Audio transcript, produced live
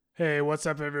Hey, what's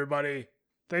up, everybody?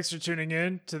 Thanks for tuning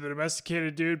in to the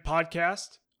Domesticated Dude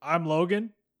podcast. I'm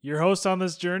Logan, your host on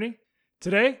this journey.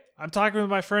 Today, I'm talking with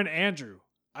my friend Andrew.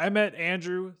 I met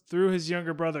Andrew through his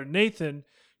younger brother Nathan,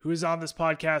 who was on this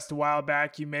podcast a while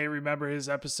back. You may remember his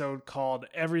episode called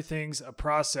Everything's a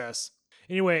Process.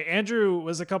 Anyway, Andrew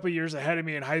was a couple years ahead of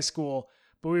me in high school,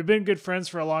 but we've been good friends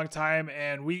for a long time,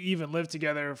 and we even lived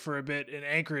together for a bit in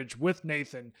Anchorage with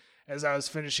Nathan as I was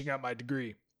finishing up my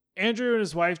degree. Andrew and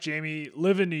his wife, Jamie,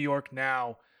 live in New York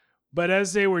now, but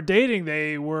as they were dating,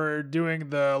 they were doing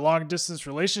the long-distance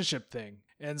relationship thing.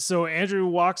 And so Andrew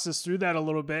walks us through that a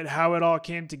little bit, how it all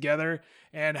came together,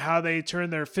 and how they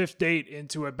turned their fifth date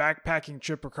into a backpacking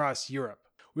trip across Europe.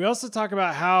 We also talk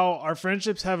about how our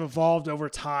friendships have evolved over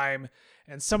time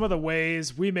and some of the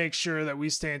ways we make sure that we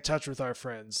stay in touch with our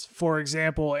friends. For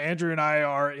example, Andrew and I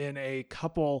are in a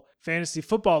couple fantasy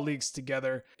football leagues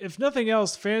together. If nothing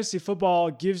else, fantasy football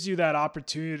gives you that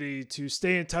opportunity to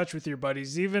stay in touch with your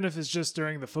buddies, even if it's just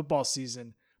during the football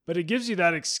season. But it gives you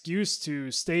that excuse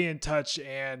to stay in touch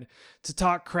and to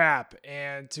talk crap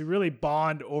and to really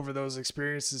bond over those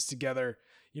experiences together.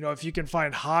 You know, if you can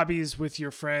find hobbies with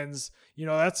your friends, you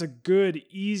know, that's a good,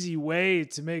 easy way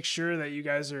to make sure that you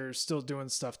guys are still doing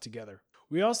stuff together.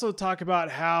 We also talk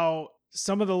about how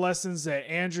some of the lessons that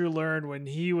Andrew learned when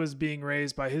he was being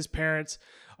raised by his parents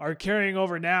are carrying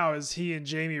over now as he and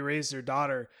Jamie raise their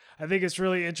daughter. I think it's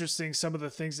really interesting, some of the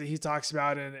things that he talks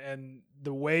about and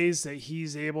the ways that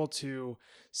he's able to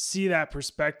see that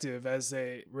perspective as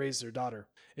they raise their daughter.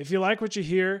 If you like what you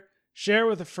hear, share it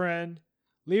with a friend.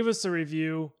 Leave us a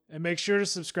review and make sure to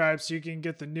subscribe so you can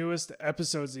get the newest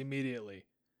episodes immediately.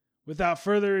 Without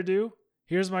further ado,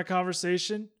 here's my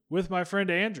conversation with my friend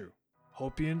Andrew.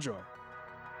 Hope you enjoy.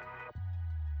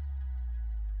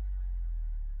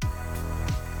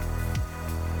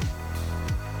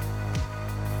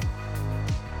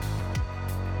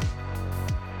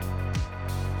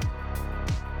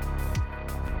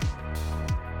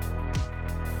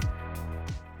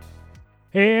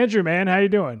 Hey Andrew, man, how you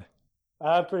doing?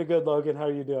 Pretty good, Logan. How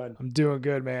are you doing? I'm doing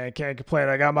good, man. Can't complain.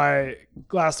 I got my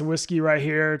glass of whiskey right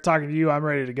here. Talking to you, I'm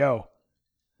ready to go.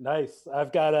 Nice.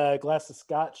 I've got a glass of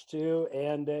scotch too,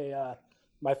 and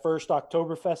my first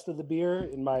Oktoberfest of the beer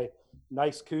in my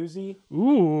nice koozie.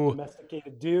 Ooh,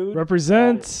 Domesticated Dude.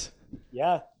 represent.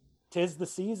 Yeah, 'tis the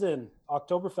season.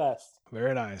 Oktoberfest.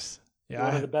 Very nice. Yeah,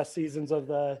 One of the best seasons of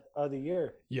the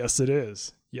year. Yes, it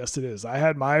is. Yes, it is. I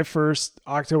had my first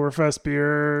Oktoberfest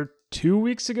beer 2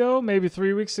 weeks ago, maybe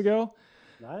 3 weeks ago.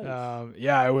 Nice.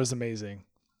 Yeah, it was amazing.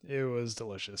 It was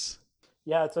delicious.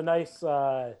 Yeah, it's a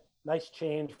nice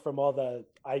change from all the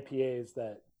IPAs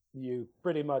that you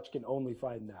pretty much can only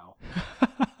find now.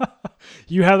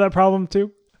 You have that problem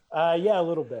too? Yeah, a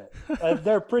little bit.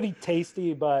 They're pretty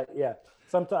tasty, but yeah,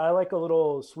 sometimes I like a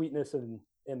little sweetness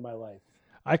in my life.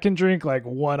 I can drink like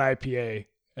one IPA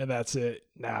and that's it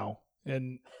now.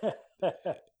 And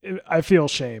I feel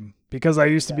shame because I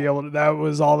used to be able to, that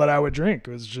was all that I would drink.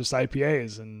 It was just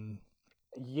IPAs and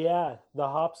yeah, the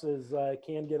hops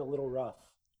can get a little rough.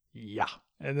 Yeah.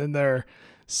 And then they're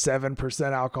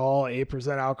 7% alcohol,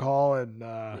 8% alcohol. And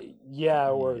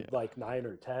or like 9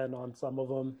 or 10 on some of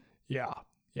them. Yeah.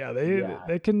 Yeah.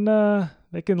 They can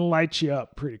light you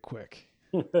up pretty quick.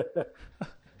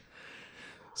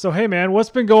 So, hey man, what's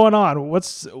been going on?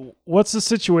 What's the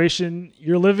situation?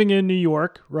 You're living in New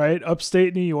York, right?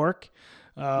 Upstate New York.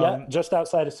 Yeah, just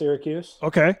outside of Syracuse.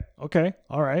 Okay.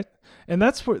 All right. And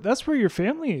that's where your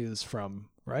family is from,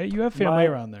 right? You have family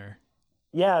around there.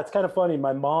 Yeah, it's kind of funny.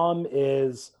 My mom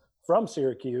is from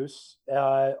Syracuse.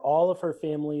 All of her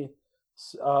family,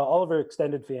 all of her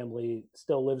extended family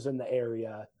still lives in the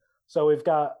area. So we've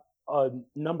got a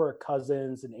number of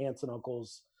cousins and aunts and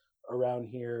uncles around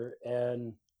here.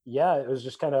 And yeah, it was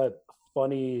just kind of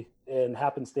funny and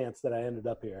happenstance that I ended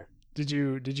up here. Did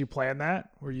you plan that?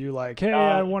 Were you like, hey,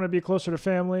 I want to be closer to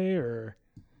family, or?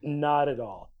 Not at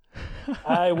all.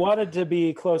 I wanted to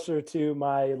be closer to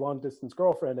my long distance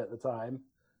girlfriend at the time.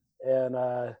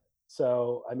 And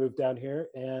so I moved down here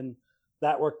and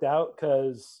that worked out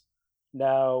because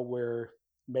now we're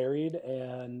married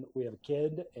and we have a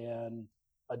kid and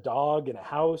a dog and a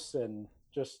house and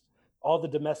just all the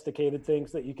domesticated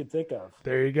things that you could think of.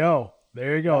 There you go.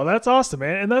 Yeah. That's awesome,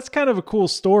 man. And that's kind of a cool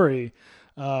story.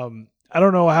 I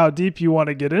don't know how deep you want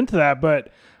to get into that, but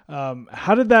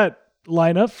how did that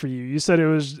line up for you? You said it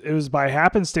was by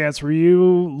happenstance. Were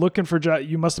you looking for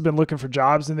you must have been looking for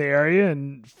jobs in the area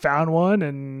and found one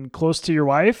and close to your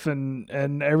wife and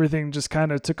everything just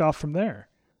kind of took off from there.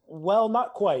 Well,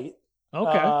 not quite.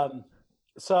 Okay.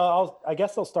 So I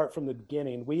guess I'll start from the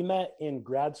beginning. We met in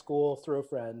grad school through a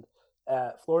friend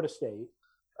at Florida State.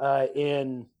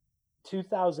 in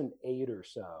 2008 or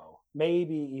so,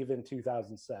 maybe even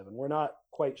 2007. We're not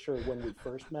quite sure when we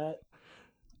first met.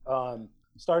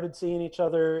 Started seeing each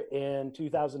other in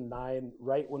 2009,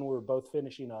 right when we were both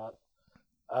finishing up.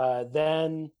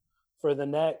 Then for the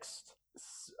next,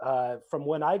 from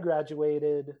when I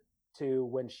graduated to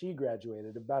when she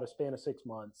graduated, about a span of 6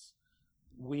 months,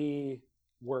 we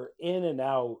were in and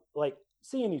out, like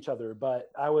seeing each other.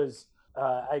 But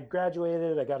I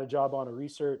graduated, I got a job on a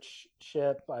research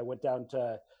ship. I went down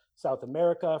to South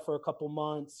America for a couple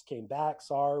months, came back,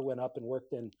 saw her, went up and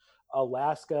worked in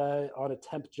Alaska on a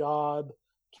temp job,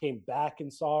 came back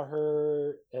and saw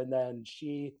her. And then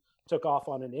she took off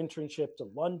on an internship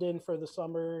to London for the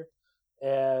summer.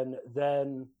 And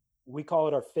then we call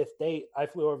it our fifth date. I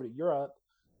flew over to Europe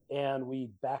and we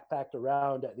backpacked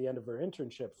around at the end of her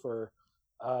internship for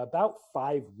about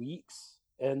 5 weeks.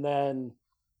 And then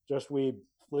we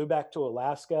flew back to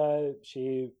Alaska.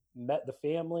 She met the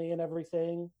family and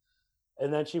everything.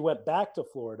 And then she went back to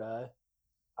Florida.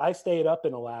 I stayed up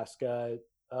in Alaska.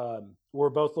 We're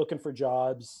both looking for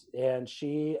jobs. And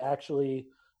she actually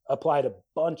applied a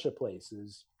bunch of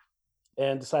places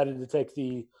and decided to take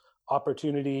the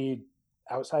opportunity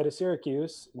outside of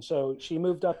Syracuse. And so she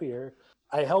moved up here.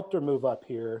 I helped her move up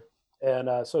here. And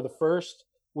so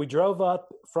we drove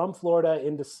up from Florida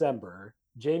in December.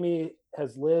 Jamie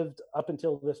has lived up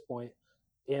until this point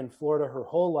in Florida her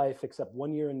whole life, except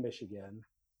 1 year in Michigan.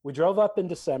 We drove up in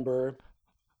December.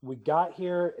 We got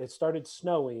here. It started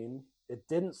snowing. It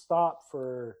didn't stop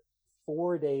for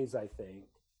 4 days, I think.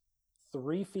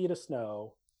 3 feet of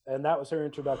snow. And that was her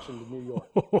introduction to New York.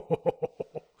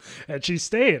 And she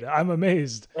stayed. I'm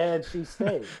amazed. And she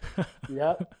stayed.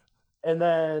 Yep. And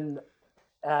then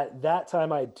at that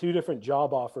time, I had 2 different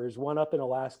job offers, one up in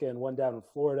Alaska and one down in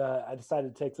Florida. I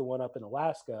decided to take the one up in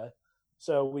Alaska.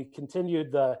 So we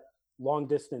continued the long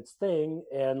distance thing.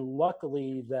 And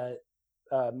luckily that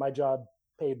my job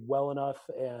paid well enough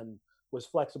and was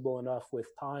flexible enough with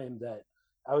time that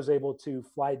I was able to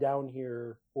fly down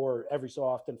here, or every so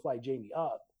often fly Jamie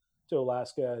up to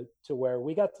Alaska, to where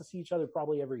we got to see each other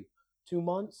probably every 2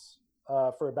 months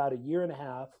for about 1.5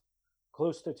 years,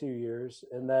 close to 2 years.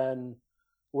 And then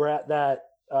we're at that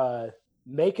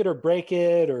make it or break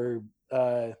it, or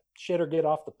shit or get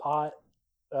off the pot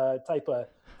type of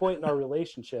point in our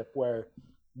relationship, where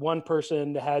one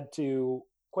person had to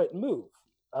quit and move,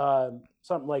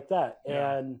 something like that.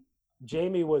 Yeah. And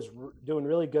Jamie was doing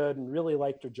really good and really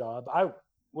liked her job. I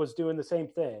was doing the same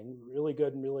thing, really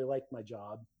good and really liked my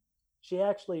job. She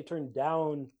actually turned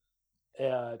down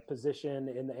a position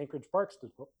in the Anchorage Parks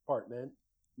Department,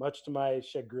 much to my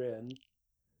chagrin.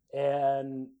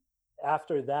 And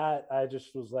after that, I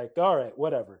just was like, all right,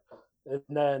 whatever. And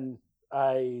then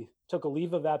I took a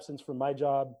leave of absence from my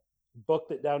job,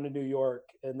 booked it down to New York.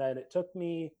 And then it took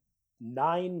me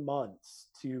 9 months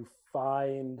to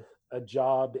find a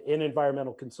job in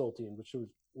environmental consulting, which was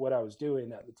what I was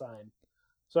doing at the time.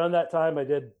 So in that time, I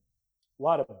did a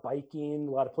lot of biking,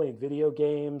 a lot of playing video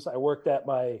games. I worked at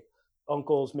my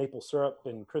uncle's maple syrup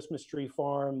and Christmas tree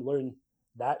farm, learned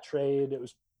that trade. It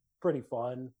was pretty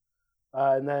fun.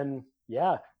 And then,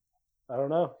 yeah, I don't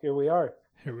know. Here we are.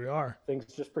 Things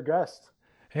just progressed.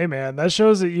 Hey, man, that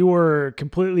shows that you were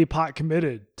completely pot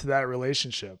committed to that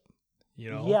relationship. You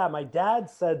know? Yeah, my dad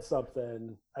said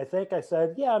something. I think I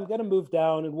said, yeah, I'm going to move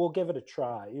down and we'll give it a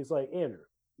try. He's like, Andrew,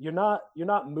 you're not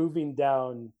moving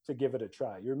down to give it a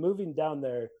try. You're moving down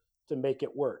there to make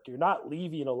it work. You're not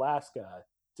leaving Alaska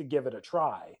to give it a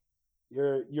try.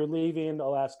 You're leaving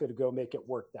Alaska to go make it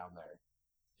work down there.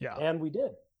 Yeah. And we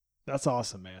did. That's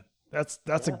awesome, man.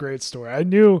 That's a great story. I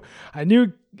knew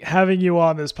having you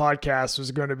on this podcast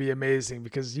was going to be amazing,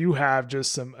 because you have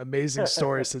just some amazing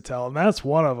stories to tell. And that's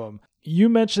one of them. You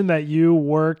mentioned that you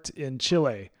worked in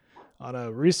Chile on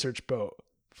a research boat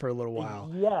for a little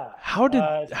while. Yeah. How did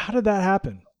that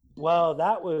happen? Well,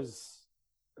 that was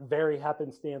very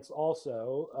happenstance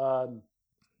also.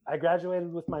 I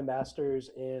graduated with my master's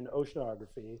in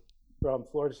oceanography from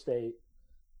Florida State,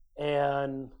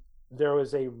 and there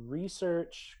was a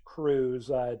research cruise,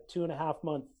 a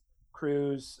 2.5-month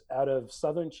cruise out of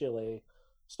southern Chile,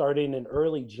 starting in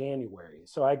early January.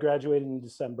 So I graduated in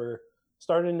December,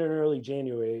 started in early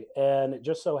January, and it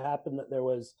just so happened that there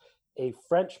was a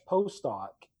French postdoc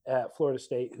at Florida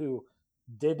State who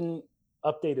didn't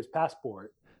update his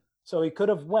passport. So he could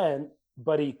have went,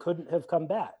 but he couldn't have come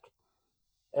back.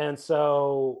 And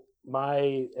so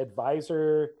my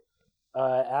advisor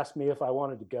asked me if I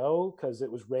wanted to go, because it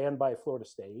was ran by Florida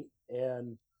State.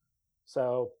 And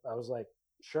so I was like,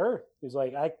 sure. He's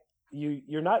like,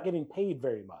 you're not getting paid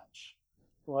very much.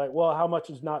 I'm like, well, how much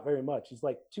is not very much? He's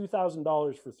like,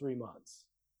 $2,000 for 3 months.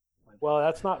 I'm like, well,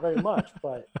 that's not very much,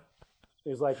 but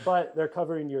he's like, but they're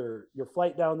covering your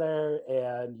flight down there,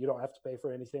 and you don't have to pay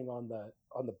for anything on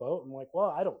the boat. I'm like, well,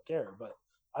 I don't care, but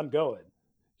I'm going.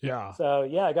 Yeah. So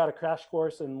yeah, I got a crash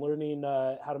course in learning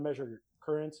how to measure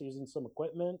currents using some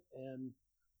equipment, and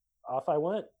off I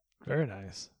went. Very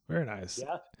nice. Very nice.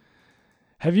 Yeah.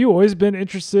 Have you always been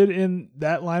interested in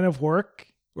that line of work,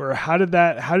 or how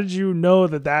did you know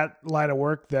that line of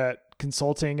work, that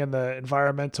consulting and the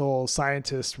environmental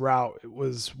scientist route,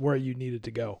 was where you needed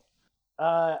to go?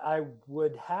 I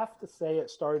would have to say it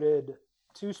started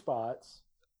two spots.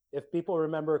 If people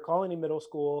remember Colony Middle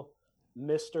School,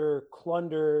 Mr.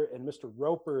 Clunder and Mr.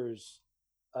 Roper's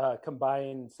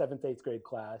combined 7th, 8th grade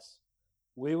class,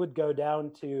 we would go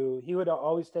down to, he would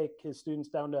always take his students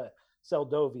down to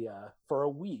Seldovia for a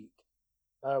week.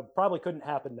 Probably couldn't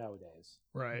happen nowadays.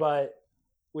 Right. But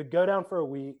we'd go down for a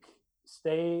week,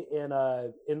 stay in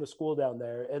the school down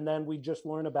there, and then we'd just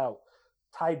learn about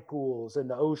tide pools and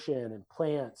the ocean and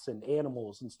plants and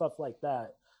animals and stuff like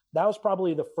that. That was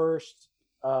probably the first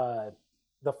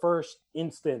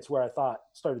instance where I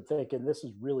started thinking, this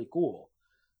is really cool.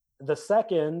 The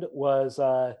second was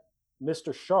Mr.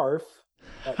 Scharf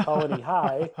at Colony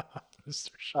High.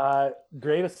 Mr. Scharf.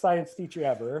 Greatest science teacher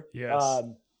ever. Yes. I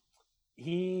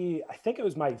think it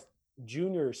was my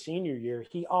junior or senior year,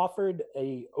 he offered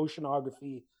a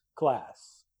oceanography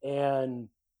class, and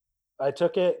I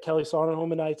took it. Kelly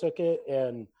Sonnenholm and I took it,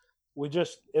 and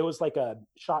it was like a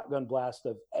shotgun blast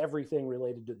of everything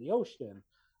related to the ocean.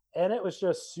 And it was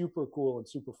just super cool and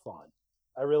super fun.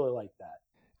 I really liked that.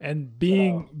 And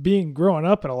being growing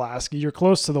up in Alaska, you're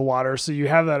close to the water, so you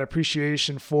have that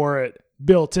appreciation for it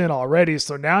built in already.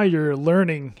 So now you're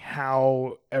learning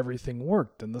how everything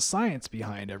worked and the science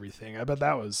behind everything. I bet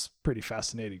that was pretty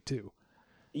fascinating too.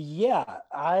 Yeah,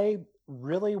 I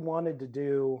really wanted to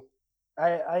do,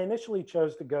 I initially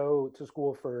chose to go to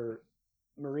school for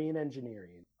marine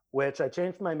engineering, which I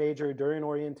changed my major during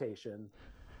orientation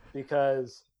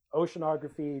because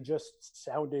oceanography just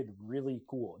sounded really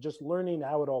cool. Just learning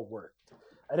how it all worked.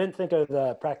 I didn't think of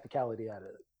the practicality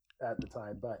at the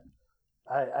time, but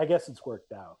I guess it's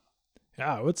worked out.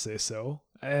 Yeah, I would say so.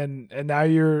 And now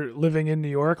you're living in New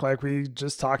York, like we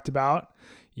just talked about.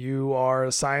 You are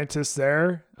a scientist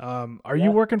there. Are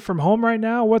you working from home right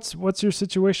now? What's your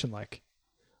situation like?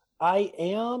 I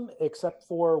am, except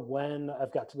for when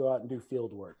I've got to go out and do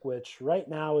field work, which right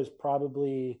now is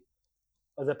probably,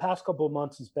 the past couple of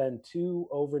months has been 2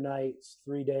 overnights,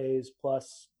 3 days,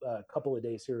 plus a couple of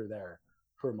days here or there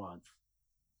per month.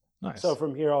 Nice. So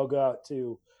from here, I'll go out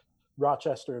to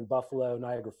Rochester and Buffalo,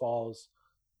 Niagara Falls.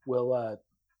 We'll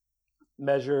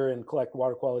measure and collect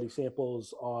water quality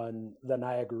samples on the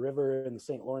Niagara River and the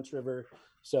St. Lawrence River,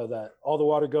 so that all the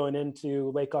water going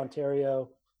into Lake Ontario,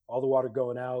 all the water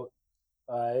going out,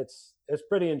 it's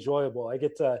pretty enjoyable. I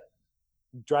get to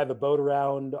drive a boat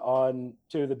around on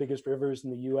 2 of the biggest rivers in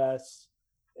the U.S.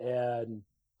 and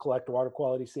collect water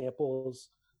quality samples.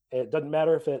 It doesn't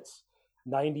matter if it's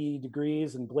 90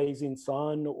 degrees and blazing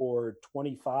sun or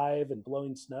 25 and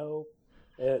blowing snow.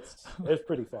 It's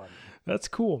pretty fun. That's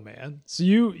cool, man. So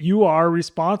you are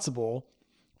responsible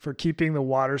for keeping the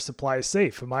water supply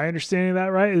safe. Am I understanding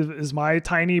that right? Is my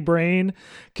tiny brain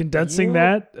condensing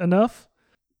that enough?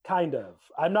 Kind of.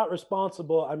 I'm not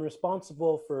responsible. I'm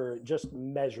responsible for just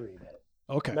measuring it.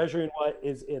 Okay. Measuring what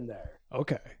is in there.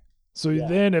 Okay. So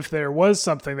then if there was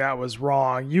something that was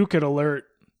wrong, you could alert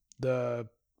the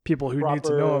people who need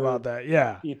to know about that.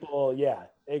 Yeah. People. Yeah,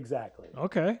 exactly.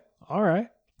 Okay. All right.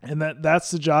 And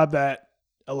that's the job that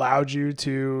allowed you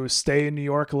to stay in New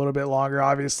York a little bit longer.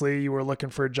 Obviously, you were looking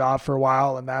for a job for a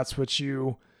while, and that's what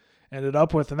you ended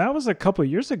up with. And that was a couple of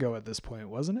years ago at this point,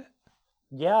 wasn't it?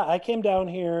 Yeah, I came down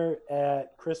here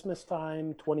at Christmas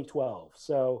time 2012.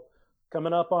 So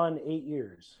coming up on 8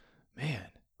 years. Man.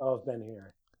 I've been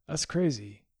here. That's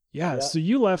crazy. Yeah. So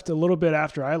you left a little bit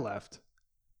after I left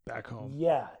back home.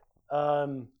 Yeah.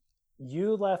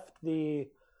 You left the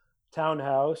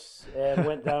townhouse and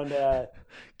went down to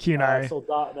Kenai,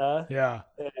 Soldotna,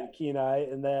 and Kenai,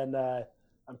 and then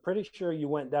I'm pretty sure you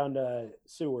went down to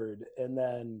Seward, and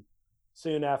then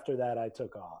soon after that I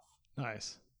took off.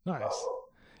 Nice.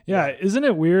 Yeah, isn't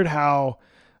it weird how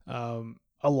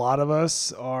a lot of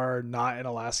us are not in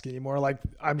Alaska anymore? Like,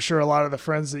 I'm sure a lot of the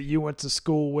friends that you went to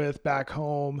school with back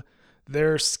home,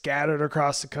 they're scattered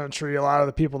across the country. A lot of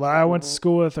the people that I went to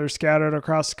school with are scattered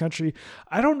across the country.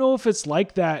 I don't know if it's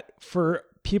like that for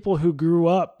people who grew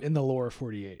up in the lower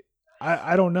 48.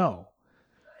 I don't know.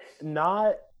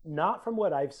 Not from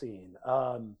what I've seen.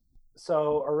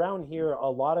 So around here, a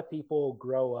lot of people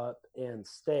grow up and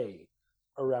stay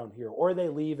around here, or they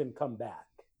leave and come back.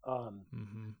 Um,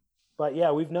 Mm-hmm. but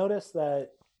yeah, we've noticed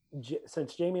that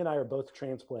since Jamie and I are both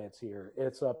transplants here,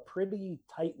 it's a pretty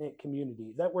tight knit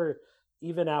community that we're,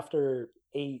 even after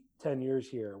 8, 10 years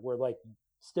here, we're like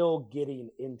still getting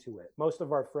into it. Most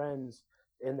of our friends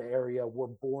in the area were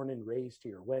born and raised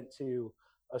here, went to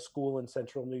a school in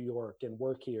central New York and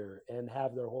work here and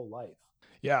have their whole life.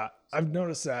 Yeah, So I've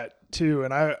noticed that too,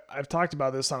 and I've talked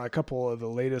about this on a couple of the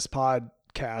latest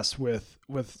podcasts with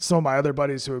some of my other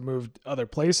buddies who have moved other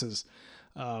places.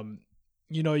 Um,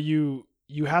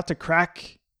 you have to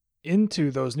crack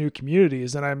into those new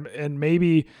communities, and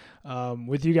maybe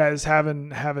with you guys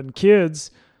having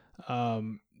kids,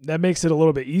 that makes it a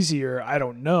little bit easier. I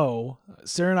don't know.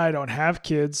 Sarah and I don't have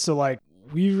kids, so like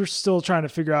we were still trying to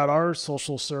figure out our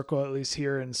social circle, at least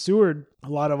here in Seward. A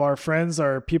lot of our friends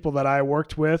are people that I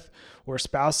worked with or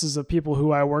spouses of people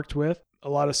who I worked with. A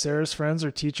lot of Sarah's friends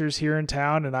are teachers here in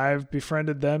town, and I've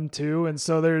befriended them too. And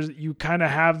so you kind of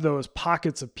have those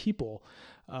pockets of people.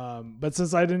 But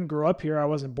since I didn't grow up here, I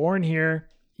wasn't born here,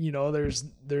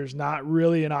 there's not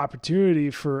really an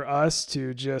opportunity for us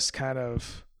to just kind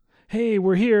of, hey,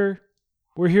 we're here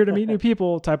to meet new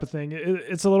people type of thing.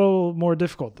 It's a little more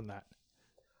difficult than that.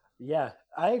 yeah,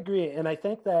 I agree. And I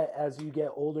think that as you get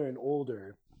older and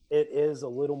older, it is a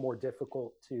little more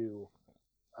difficult to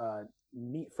uh,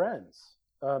 meet friends.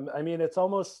 I mean, it's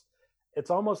almost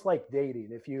like dating.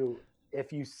 If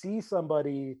you see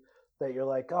somebody that you're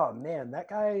like, oh man, that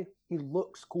guy, he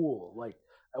looks cool. Like,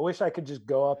 I wish I could just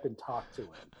go up and talk to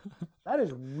him. That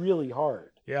is really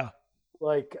hard. Yeah.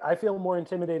 Like, I feel more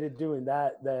intimidated doing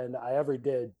that than I ever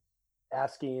did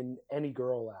asking any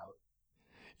girl out.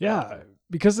 Yeah,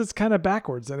 because it's kind of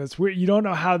backwards and it's weird. You don't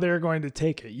know how they're going to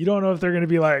take it. You don't know if they're going to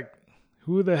be like,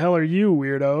 "Who the hell are you,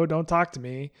 weirdo? Don't talk to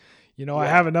me." I Yeah,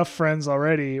 have enough friends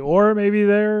already. Or maybe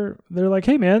they're like,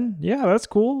 "Hey man, yeah, that's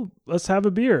cool. Let's have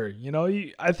a beer."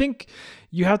 I think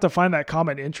you have to find that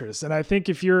common interest. And I think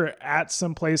if you're at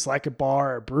some place like a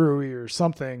bar or brewery or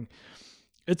something,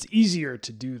 it's easier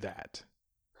to do that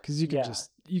cuz yeah,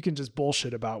 you can just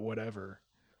bullshit about whatever.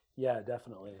 yeah,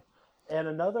 definitely. And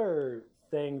another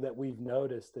thing that we've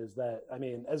noticed is that, I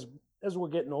mean, as we're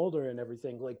getting older and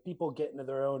everything, like people get into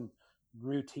their own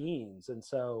routines, and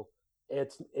so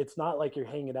it's not like you're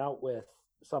hanging out with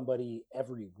somebody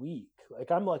every week. Like,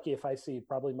 I'm lucky if I see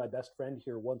probably my best friend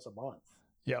here once a month.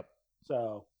 Yep.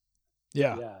 So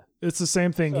Yeah. yeah, It's the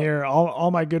same thing so here.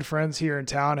 All my good friends here in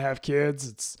town have kids.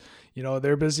 It's,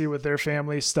 they're busy with their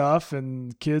family stuff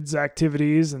and kids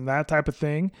activities and that type of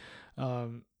thing.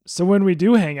 So when we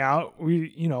do hang out,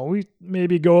 we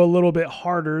maybe go a little bit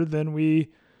harder than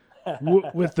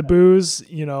with the booze,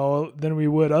 than we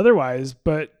would otherwise,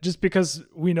 but just because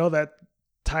we know that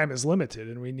time is limited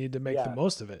and we need to make the yeah,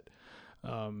 most of it.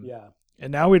 Um, yeah.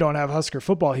 and now we don't have Husker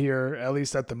football here, at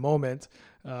least at the moment,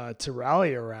 to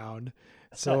rally around.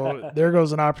 So there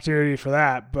goes an opportunity for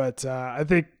that. But I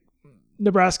think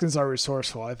Nebraskans are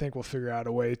resourceful. I think we'll figure out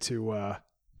a way to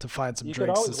find some You could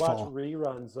drinks always this watch fall.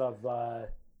 reruns of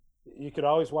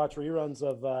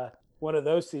one of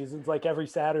those seasons, like every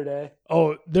Saturday.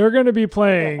 Oh, they're going to be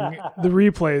playing the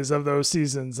replays of those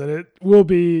seasons, and it will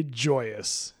be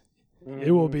joyous.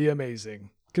 It will Hmm. be amazing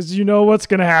because you know what's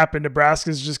going to happen.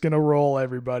 Nebraska's just going to roll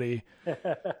everybody.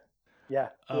 Yeah,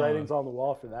 the Uh, writing's on the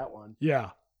wall for that one.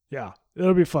 yeah, yeah,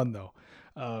 it'll be fun though.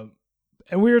 Um,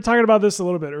 and we were talking about this a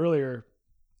little bit earlier.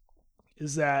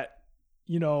 Is that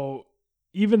you know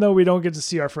even though we don't get to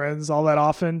see our friends all that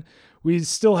often, we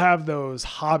still have those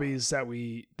hobbies that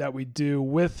we do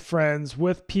with friends,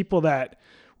 with people that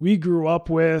we grew up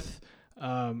with.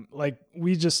 Like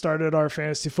we just started our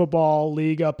fantasy football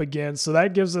league up again, so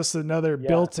that gives us another Yeah,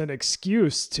 built-in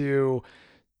excuse to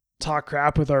talk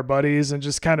crap with our buddies and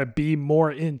just kind of be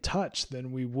more in touch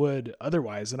than we would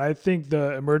otherwise. And I think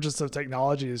the emergence of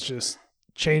technology has just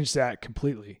changed that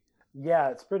completely. yeah,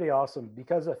 it's pretty awesome.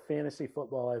 Because of fantasy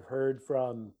football, I've heard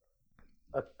from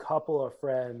a couple of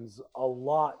friends a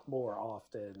lot more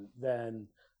often than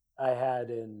I had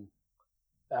in,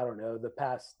 I don't know, the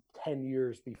past 10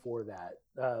 years before that.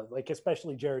 Like,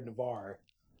 especially Jared Navarre.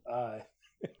 Uh,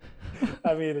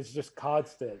 I mean, it's just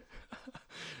constant.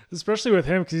 Especially with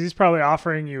him because he's probably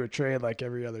offering you a trade like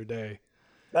every other day.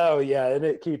 Oh yeah, and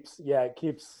it keeps.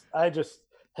 I just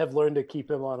have learned to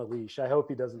keep him on a leash. I hope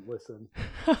he doesn't listen.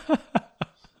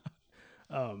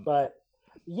 um, But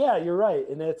yeah, you're right,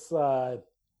 and it's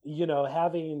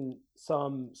having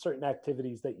some certain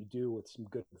activities that you do with some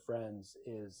good friends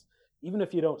is, even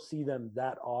if you don't see them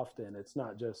that often, it's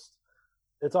not just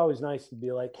it's always nice to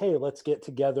be like, hey, let's get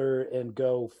together and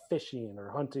go fishing or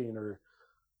hunting or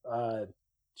uh,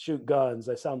 shoot guns.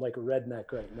 I sound like a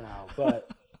redneck right now, but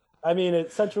I mean,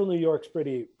 Central New York's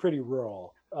pretty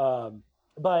rural.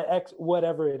 But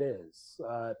whatever it is,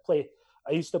 play.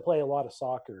 I used to play a lot of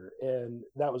soccer, and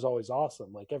that was always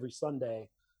awesome. Like every Sunday,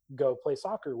 go play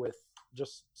soccer with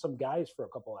just some guys for a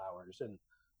couple hours, and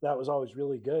that was always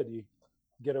really good. You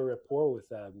get a rapport with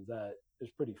them that is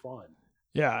pretty fun.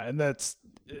 Yeah, and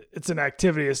it's an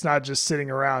activity. It's not just sitting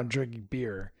around drinking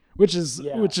beer, which is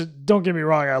don't get me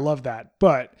wrong, I love that,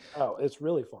 but it's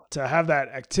really fun to have that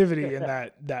activity and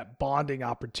that bonding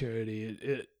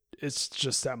opportunity. It's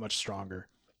just that much stronger.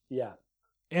 Yeah.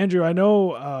 Andrew, I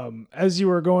know as you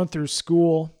were going through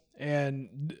school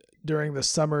and during the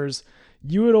summers,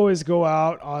 you would always go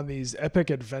out on these epic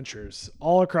adventures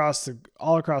all across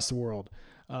the world.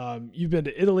 You've been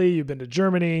to Italy, you've been to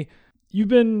Germany, you've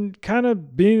been kind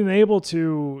of being able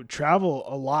to travel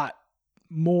a lot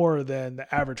more than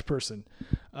the average person.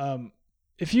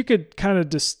 If you could kind of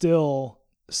distill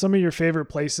some of your favorite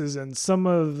places and some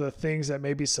of the things that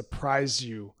maybe surprised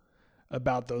you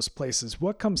about those places,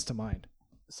 what comes to mind?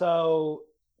 So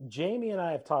Jamie and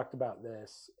I have talked about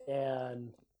this,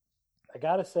 and I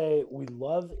gotta say, we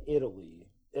love Italy.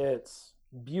 It's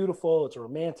beautiful, it's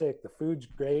romantic, the food's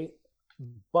great,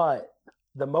 but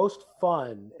the most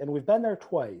fun, and we've been there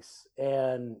twice,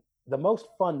 and the most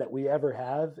fun that we ever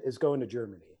have is going to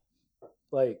Germany.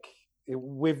 Like,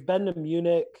 we've been to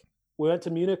Munich. We went to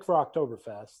Munich for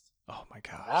Oktoberfest. Oh my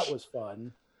gosh. That was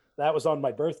fun. That was on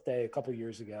my birthday a couple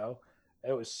years ago.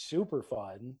 It was super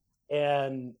fun.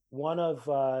 And one of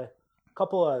a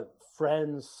couple of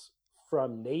friends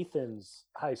from Nathan's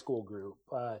high school group,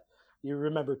 you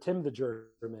remember Tim the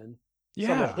German? Yeah.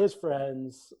 Some of his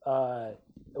friends,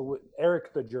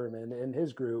 Eric the German and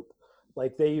his group,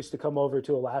 like they used to come over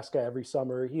to Alaska every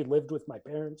summer. He lived with my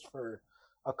parents for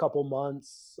a couple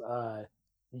months,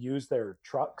 used their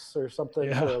trucks or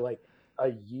something for like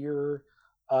a year.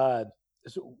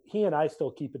 So he and I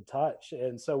still keep in touch.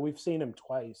 And so we've seen him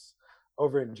twice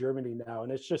over in Germany now.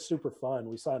 And it's just super fun.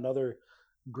 We saw another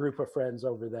group of friends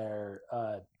over there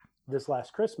this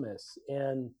last Christmas.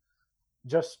 And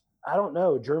just, I don't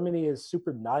know, Germany is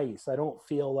super nice. I don't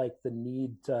feel like the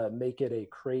need to make it a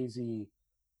crazy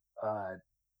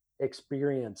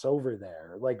experience over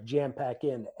there, like jam pack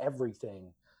in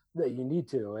everything that you need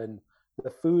to. And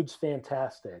the food's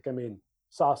fantastic. I mean,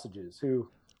 sausages,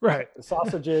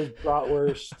 sausages,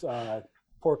 bratwurst,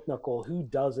 pork knuckle, who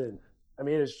doesn't? I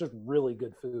mean, it's just really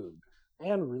good food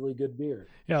and really good beer.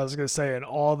 Yeah, I was going to say, and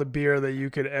all the beer that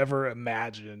you could ever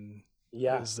imagine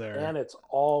is there. And it's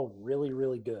all really,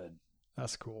 really good.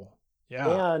 That's cool.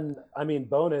 Yeah. And I mean,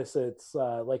 bonus, it's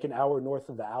like an hour north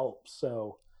of the Alps.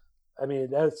 So, I mean,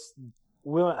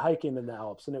 we went hiking in the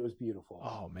Alps and it was beautiful.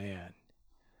 Oh, man.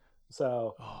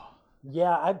 So,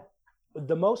 yeah,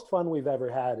 the most fun we've ever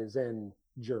had is in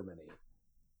Germany.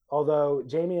 Although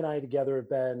Jamie and I together have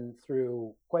been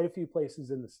through quite a few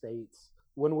places in the States.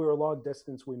 When we were long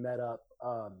distance, we met up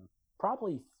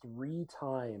probably 3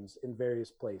 times in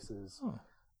various places. Huh.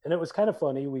 And it was kind of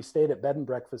funny. We stayed at bed and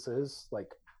breakfasts,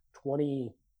 like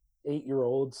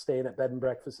 28-year-olds staying at bed and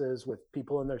breakfasts with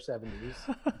people in their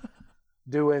 70s,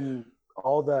 doing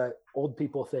all the old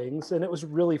people things. And it was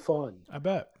really fun. I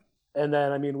bet. And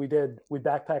then, I mean, we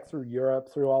backpacked through Europe,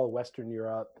 through all of Western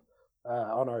Europe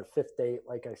on our 5th date,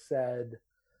 like I said.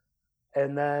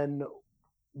 And then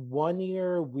one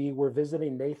year we were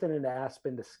visiting Nathan in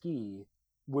Aspen to ski.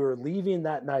 We were leaving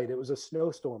that night. It was a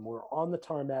snowstorm. We were on the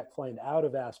tarmac flying out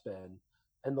of Aspen.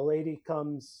 And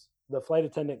the flight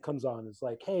attendant comes on and is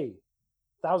like, hey,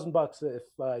 $1,000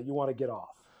 if you want to get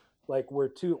off. Like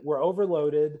we're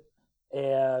overloaded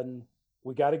and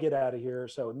we got to get out of here.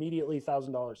 So immediately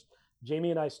 $1,000.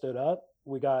 Jamie and I stood up.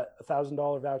 We got a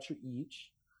 $1,000 voucher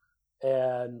each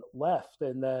and left.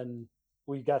 And then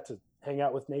we got to hang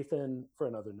out with Nathan for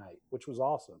another night, which was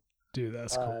awesome. Dude,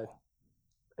 that's cool.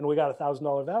 And we got a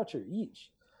 $1,000 voucher each.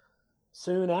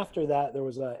 Soon after that, there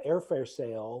was an airfare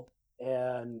sale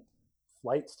and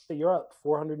flights to Europe,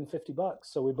 $450.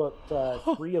 So we booked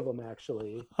 3 of them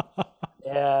actually.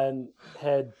 And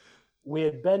we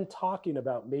had been talking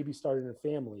about maybe starting a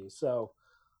family. So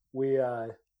we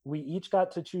each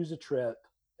got to choose a trip,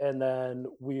 and then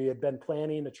we had been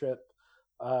planning a trip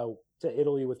to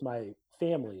Italy with my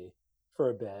family for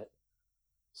a bit.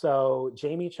 So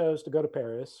Jamie chose to go to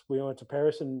Paris. We went to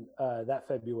Paris in that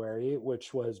February,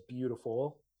 which was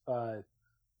beautiful.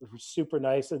 It was super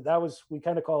nice. And we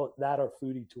kind of call that our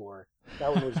foodie tour.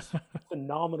 That one was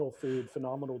phenomenal food,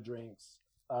 phenomenal drinks.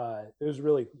 It was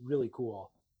really, really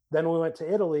cool. Then we went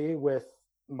to Italy with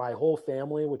my whole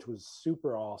family, which was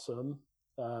super awesome.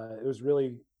 It was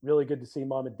really, really good to see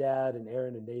mom and dad and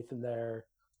Aaron and Nathan there.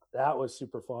 That was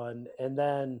super fun. And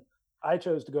then I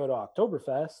chose to go to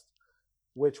Oktoberfest,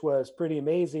 which was pretty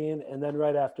amazing. And then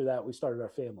right after that, we started our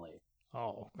family.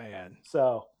 Oh man,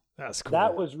 So that's cool.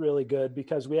 that was really good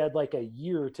because we had like a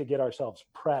year to get ourselves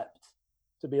prepped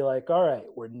to be like, all right,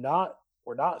 we're not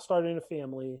starting a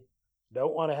family.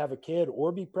 Don't want to have a kid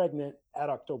or be pregnant at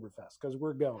Oktoberfest because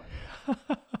we're going.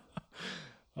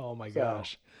 Oh my So,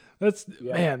 gosh. That's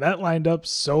yeah. man, that lined up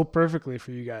so perfectly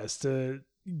for you guys to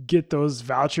get those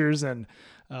vouchers. And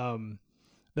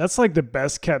that's like the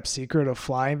best kept secret of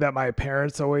flying that my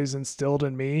parents always instilled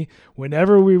in me.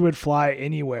 Whenever we would fly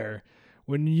anywhere,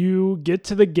 when you get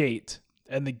to the gate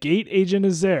and the gate agent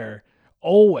is there,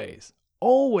 always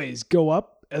go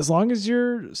up. As long as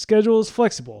your schedule is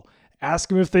flexible, ask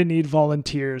them if they need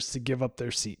volunteers to give up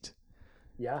their seat,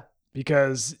 Yeah.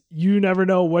 because you never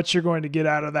know what you're going to get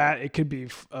out of that. It could be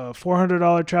a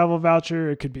 $400 travel voucher.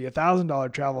 It could be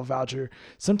 $1,000 travel voucher.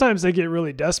 Sometimes they get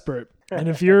really desperate. And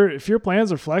if your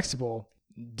plans are flexible,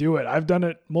 do it. I've done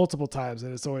it multiple times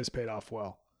and it's always paid off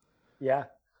well. Yeah.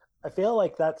 I feel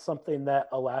like that's something that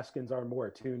Alaskans are more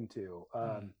attuned to.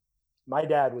 My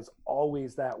dad was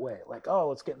always that way. Like, oh,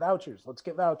 let's get vouchers. Let's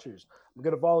get vouchers. I'm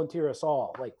going to volunteer us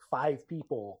all, like 5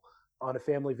 people on a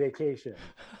family vacation.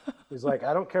 He's like,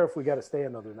 I don't care if we got to stay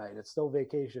another night. It's still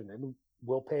vacation, and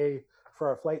we'll pay for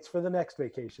our flights for the next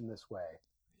vacation this way.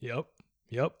 Yep.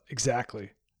 Exactly.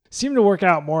 Seem to work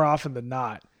out more often than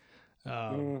not.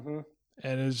 Mm-hmm.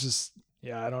 And it's just,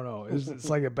 yeah, I don't know. It's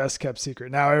like a best kept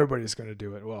secret. Now everybody's going to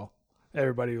do it. Well,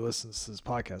 everybody who listens to this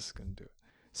podcast is going to do it.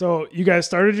 So you guys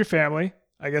started your family.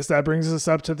 I guess that brings us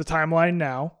up to the timeline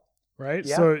now, right?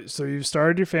 Yeah. So you've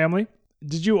started your family.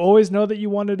 Did you always know that you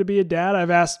wanted to be a dad?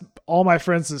 I've asked all my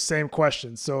friends the same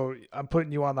question, so I'm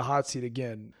putting you on the hot seat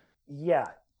again. Yeah.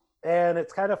 And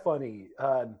it's kind of funny.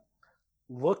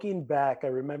 Looking back, I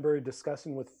remember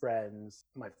discussing with friends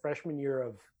my freshman year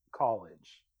of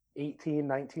college, 18,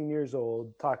 19 years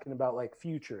old, talking about like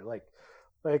future, like,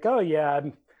 oh yeah,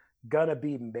 I'm gonna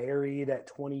be married at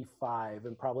 25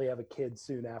 and probably have a kid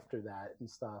soon after that and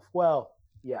stuff. Well,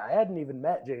 yeah, I hadn't even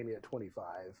met Jamie at 25.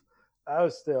 I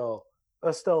was still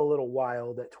a little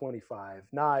wild at 25,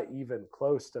 not even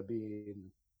close to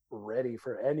being ready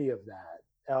for any of that.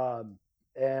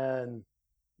 And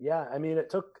yeah, I mean, it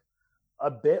took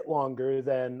a bit longer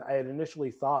than I had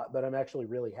initially thought, but I'm actually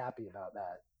really happy about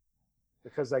that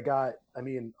because I got, I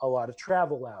mean, a lot of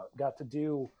travel out, got to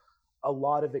do a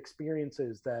lot of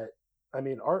experiences that, I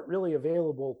mean, aren't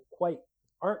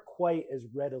quite as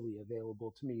readily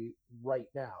available to me right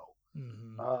now.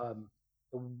 Mm-hmm.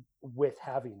 With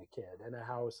having a kid and a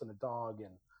house and a dog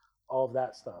and all of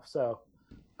that stuff. So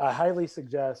I highly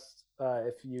suggest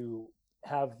if you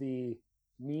have the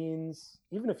means,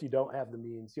 even if you don't have the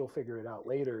means, you'll figure it out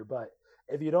later. But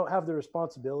if you don't have the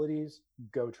responsibilities,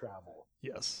 go travel.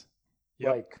 Yes.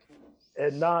 Yep. Like,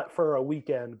 and not for a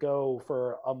weekend, go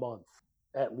for a month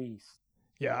at least.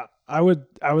 Yeah, I would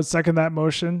second that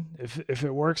motion. If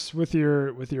it works with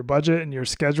your budget and your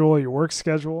schedule, your work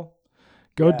schedule,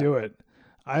 go do it.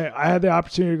 I had the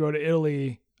opportunity to go to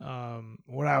Italy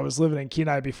when I was living in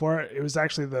Kenai before. It was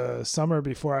actually the summer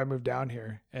before I moved down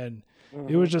here, and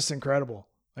it was just incredible.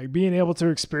 Like being able to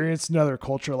experience another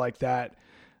culture like that.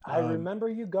 I remember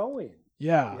you going.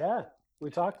 Yeah. Yeah, we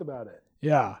talked about it.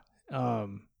 Yeah.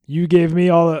 You gave me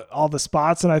all the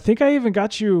spots, and I think I even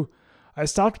got you. I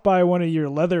stopped by one of your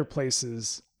leather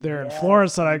places there in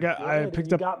Florence, and I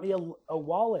picked up. You got me a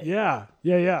wallet. Yeah.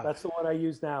 That's the one I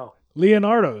use now.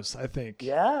 Leonardo's, I think.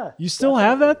 Yeah. You still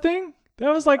have that thing?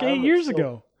 That was like 8 years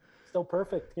ago. Still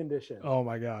perfect condition. Oh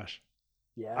my gosh.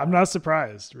 Yeah. I'm not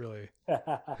surprised, really.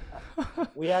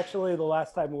 We actually, the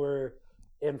last time we were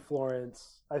in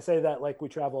Florence, I say that like we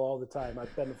travel all the time.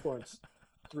 I've been to Florence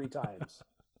 3 times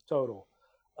total.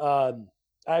 I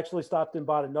actually stopped and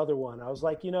bought another one. I was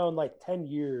like, in like 10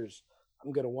 years,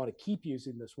 I'm going to want to keep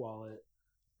using this wallet.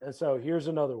 And so here's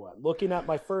another one. Looking at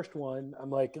my first one, I'm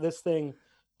like, this thing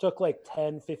took like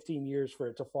 10, 15 years for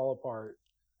it to fall apart.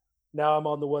 Now I'm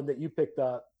on the one that you picked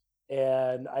up,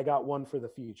 and I got one for the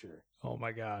future. Oh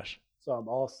my gosh. So I'm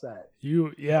all set.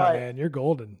 Man, you're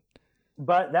golden.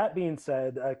 But that being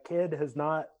said, a kid has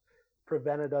not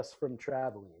prevented us from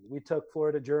traveling. We took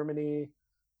Florida, Germany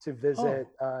to visit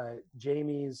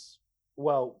Jamie's,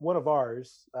 one of our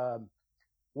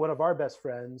best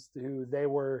friends, who they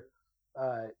were,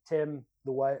 Tim,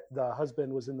 the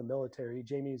husband was in the military.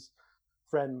 Jamie's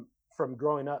friend from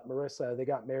growing up, Marissa, they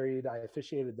got married. I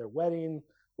officiated their wedding.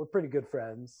 We're pretty good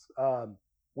friends.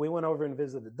 We went over and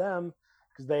visited them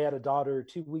because they had a daughter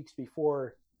 2 weeks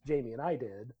before Jamie and I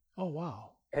did. Oh,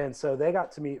 wow. And so they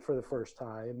got to meet for the first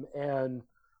time. And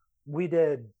we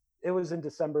did, it was in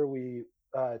December. We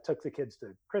took the kids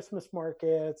to Christmas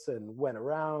markets and went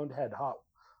around, had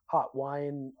hot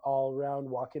wine all around,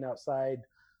 walking outside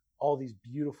all these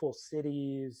beautiful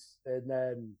cities, and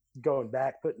then going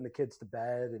back, putting the kids to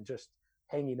bed and just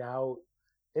hanging out.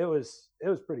 It was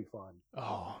pretty fun.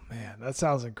 Oh man, that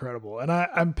sounds incredible. And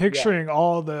I'm Yeah. picturing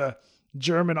all the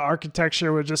German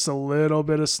architecture with just a little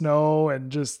bit of snow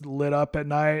and just lit up at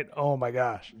night. Oh my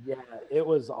gosh. Yeah, it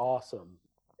was awesome.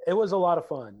 It was a lot of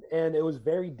fun, and it was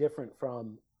very different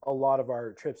from a lot of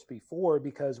our trips before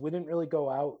because we didn't really go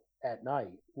out at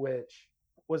night, which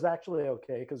was actually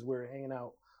okay because we were hanging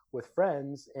out with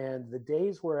friends, and the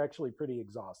days were actually pretty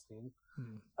exhausting.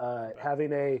 Hmm.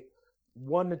 Having a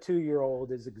 1 to 2 year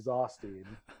old is exhausting,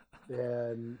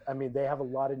 and I mean they have a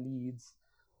lot of needs.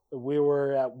 We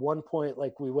were at one point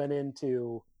like we went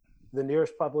into the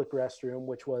nearest public restroom,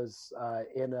 which was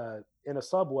in a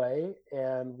subway,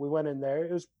 and we went in there.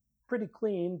 It was pretty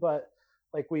clean, but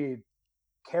like we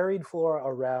carried Flora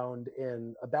around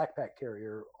in a backpack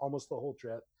carrier almost the whole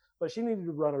trip, but she needed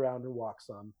to run around and walk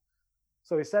some.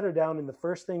 So we set her down, and the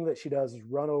first thing that she does is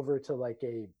run over to like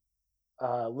a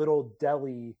little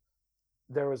deli.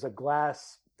 There was a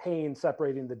glass pane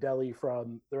separating the deli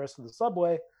from the rest of the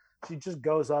subway. She just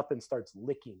goes up and starts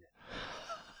licking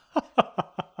it.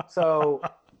 So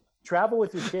travel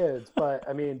with your kids, but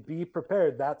I mean, be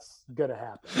prepared. That's gonna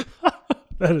happen.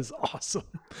 That is awesome.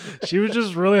 She was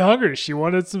just really hungry. She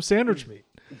wanted some sandwich meat.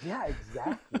 Yeah,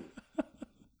 exactly.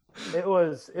 It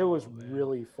was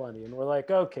really funny, and we're like,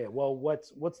 okay, well,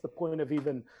 what's the point of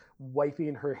even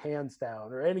wiping her hands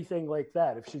down or anything like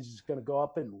that if she's just gonna go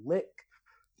up and lick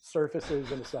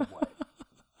surfaces in a subway?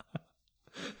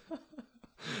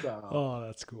 So Oh,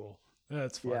 that's cool.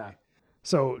 That's funny. yeah.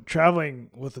 So traveling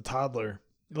with a toddler,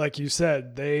 like you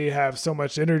said, they have so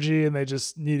much energy and they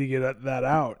just need to get that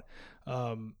out.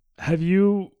 Have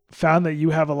you found that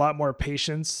you have a lot more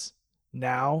patience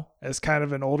now as kind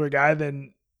of an older guy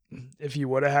than if you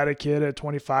would have had a kid at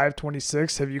 25,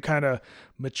 26? Have you kind of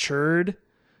matured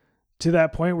to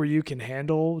that point where you can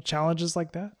handle challenges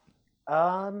like that?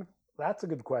 That's a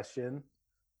good question.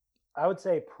 I would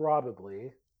say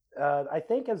probably. I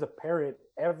think as a parent,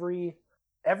 every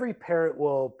parent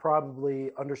will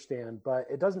probably understand, but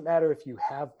it doesn't matter if you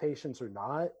have patience or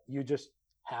not. You just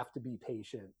have to be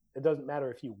patient. It doesn't matter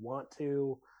if you want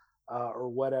to or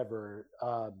whatever.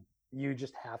 You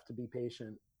just have to be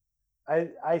patient.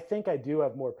 I think I do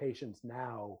have more patience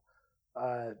now,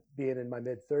 being in my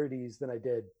mid 30s than I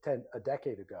did a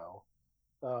decade ago.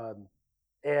 Um,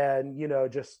 and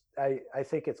just I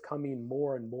think it's coming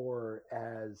more and more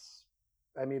as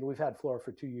I mean we've had Flora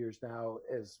for 2 years now.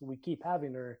 As we keep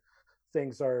having her,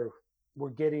 things are we're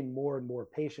getting more and more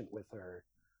patient with her,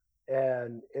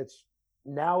 and it's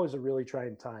now is a really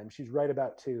trying time. She's right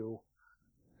about two,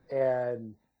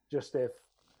 and just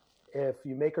if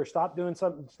you make her stop doing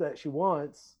something that she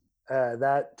wants,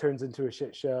 that turns into a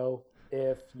shit show.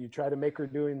 If you try to make her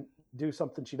do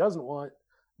something she doesn't want,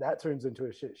 that turns into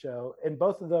a shit show. And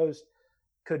both of those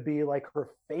could be like her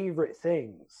favorite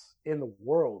things in the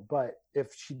world, but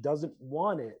if she doesn't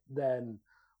want it, then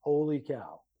holy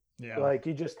cow. Yeah. Like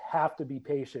you just have to be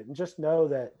patient and just know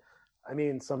that I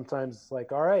mean sometimes it's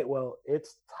like, all right, well,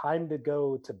 it's time to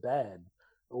go to bed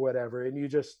or whatever, and you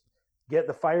just get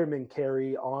the fireman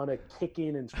carry on a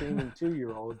kicking and screaming 2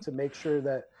 year old to make sure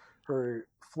that her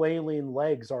flailing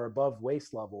legs are above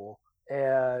waist level,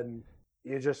 and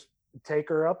you just take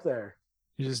her up there.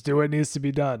 You just do what needs to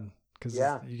be done because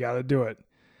Yeah. you got to do it.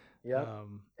 Yep.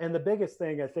 And the biggest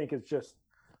thing I think is just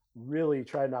really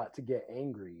try not to get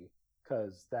angry,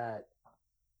 because that,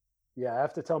 yeah, I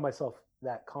have to tell myself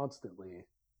that constantly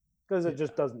because it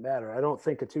just doesn't matter. I don't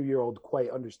think a 2 year old quite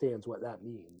understands what that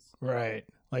means. Right.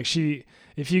 Like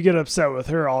if you get upset with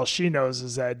her, all she knows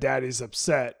is that daddy's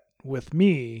upset with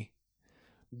me.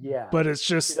 Yeah. But it's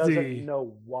She just doesn't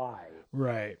know why.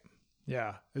 right.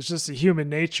 Yeah. It's just a human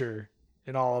nature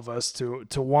in all of us to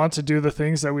want to do the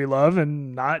things that we love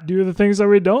and not do the things that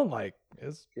we don't like.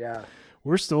 Yeah.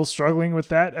 We're still struggling with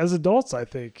that as adults, I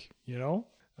think,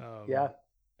 Yeah.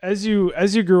 As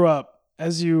you grew up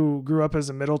as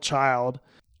a middle child,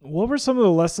 what were some of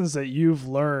the lessons that you've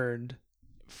learned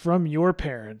from your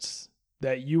parents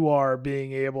that you are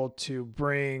being able to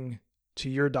bring to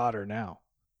your daughter now?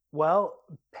 Well,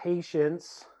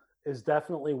 patience is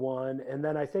definitely one. And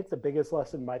then I think the biggest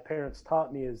lesson my parents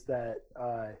taught me is that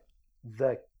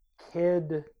the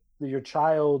kid, your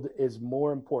child, is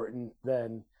more important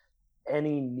than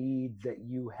any need that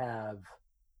you have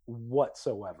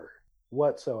whatsoever.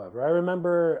 I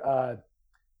remember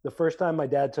the first time my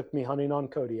dad took me hunting on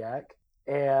Kodiak,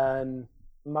 and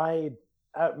my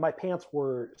pants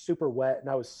were super wet and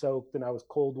I was soaked and I was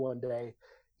cold one day.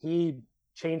 He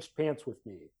changed pants with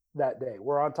me that day.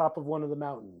 We're on top of one of the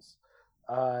mountains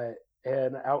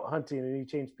and out hunting, and he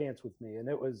changed pants with me. And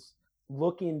it was,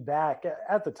 looking back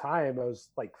at the time, I was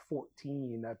like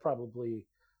 14.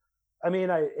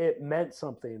 It meant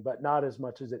something, but not as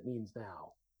much as it means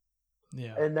now.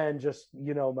 Yeah. And then just,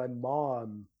 my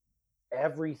mom,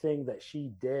 everything that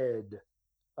she did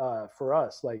for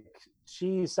us, like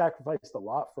she sacrificed a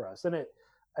lot for us. And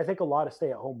I think a lot of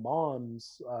stay-at-home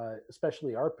moms,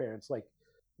 especially our parents, like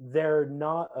they're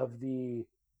of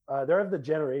the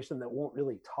generation that won't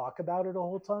really talk about it a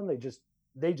whole ton. They just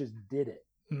did it.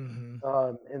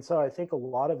 Mm-hmm. And so I think a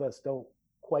lot of us don't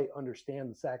quite understand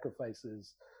the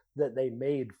sacrifices that they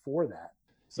made for that.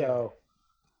 So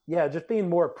yeah, just being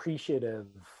more appreciative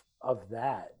of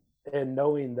that, and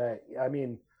knowing that,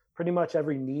 pretty much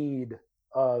every need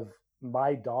of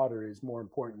my daughter is more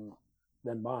important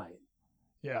than mine.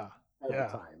 Yeah. At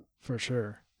the time. For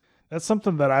sure. That's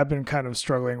something that I've been kind of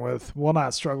struggling with. Well,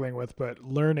 not struggling with, but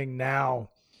learning now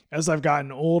as I've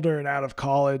gotten older and out of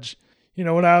college.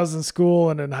 When I was in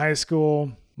school and in high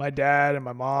school, my dad and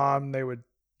my mom, they would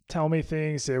tell me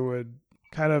things. They would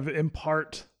kind of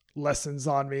impart lessons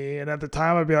on me. And at the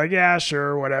time I'd be like, yeah,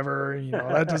 sure, whatever.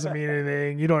 That doesn't mean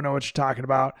anything. You don't know what you're talking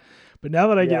about. But now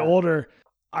that I get older,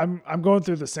 I'm going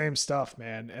through the same stuff,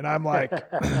 man. And I'm like,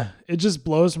 it just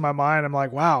blows my mind. I'm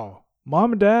like, wow,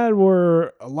 mom and dad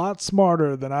were a lot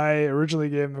smarter than I originally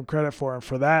gave them credit for. And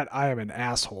for that, I am an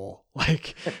asshole.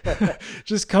 Like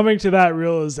just coming to that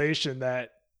realization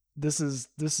that this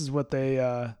is what they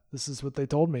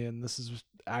told me. And this is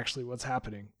actually what's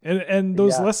happening. And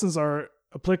those lessons are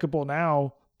applicable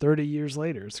now 30 years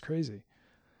later. It's crazy.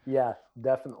 Yeah,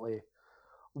 definitely.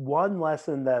 One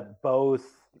lesson that both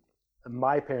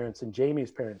my parents and Jamie's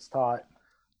parents taught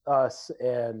us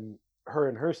and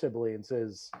her siblings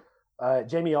is,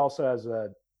 Jamie also has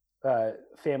a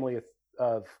family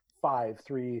of five,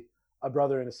 a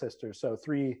brother and a sister. So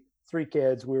three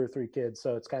kids. We were three kids,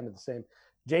 so it's kind of the same.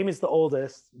 Jamie's the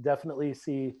oldest. Definitely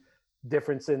see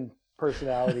difference in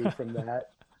personality from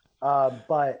that.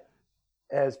 But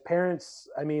as parents,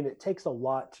 it takes a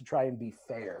lot to try and be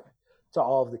fair to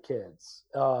all of the kids.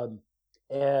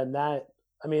 And that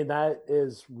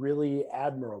is really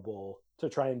admirable, to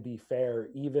try and be fair,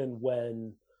 even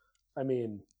when,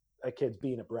 a kid's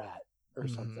being a brat or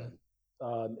something.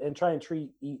 And try and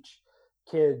treat each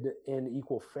kid in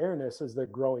equal fairness as they're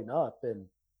growing up. And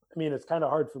it's kind of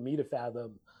hard for me to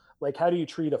fathom, like, how do you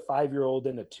treat a 5-year-old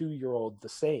and a 2-year-old the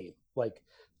same? Like,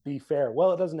 be fair.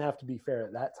 Well, it doesn't have to be fair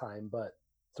at that time, but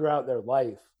throughout their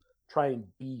life, try and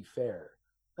be fair.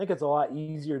 I think it's a lot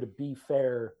easier to be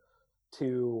fair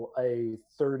to a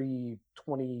 30,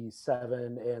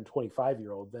 27, and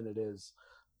 25-year-old than it is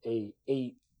a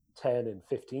 8, 10, and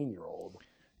 15-year-old.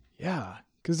 Yeah,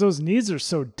 because those needs are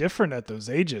so different at those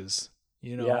ages.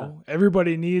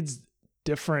 Everybody needs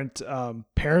different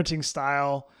parenting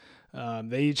style.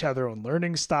 They each have their own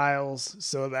learning styles.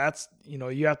 So that's,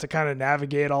 you have to kind of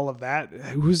navigate all of that.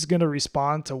 Who's going to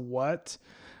respond to what?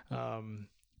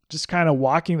 Just kind of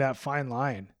walking that fine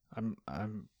line.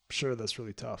 I'm sure that's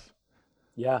really tough.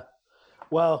 Yeah.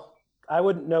 Well, I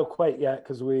wouldn't know quite yet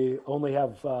because we only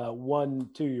have 1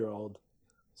 2-year-old.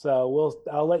 So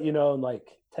I'll let you know in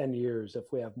like 10 years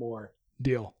if we have more.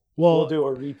 Deal. Well, we'll do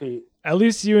a repeat. At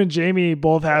least you and Jamie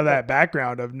both have that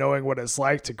background of knowing what it's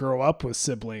like to grow up with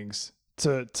siblings,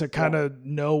 to kind of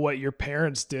know what your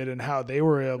parents did and how they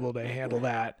were able to handle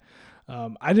that.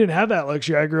 I didn't have that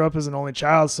luxury. I grew up as an only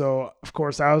child. So of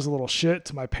course I was a little shit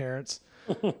to my parents.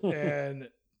 And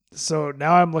so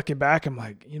now I'm looking back, I'm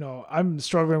like, I'm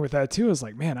struggling with that too. It's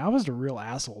like, man, I was a real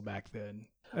asshole back then.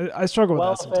 I struggle with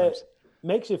that sometimes. If it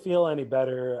makes you feel any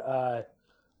better,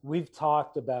 we've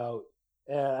talked about,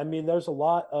 there's a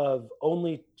lot of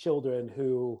only children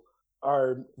who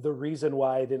are the reason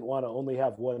why I didn't want to only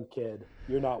have one kid.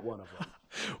 You're not one of them.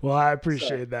 Well, I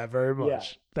appreciate that very much. Yeah,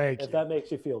 Thank you. If that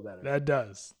makes you feel better. That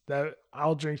does.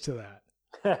 I'll drink to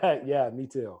that. Yeah, me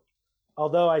too.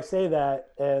 Although I say that,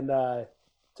 and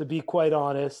to be quite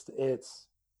honest,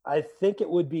 I think it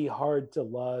would be hard to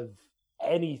love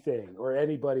anything or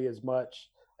anybody as much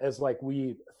as like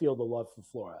we feel the love for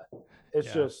Flora.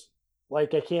 It's just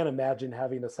like, I can't imagine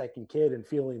having a second kid and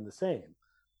feeling the same.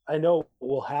 I know it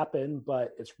will happen,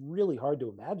 but it's really hard to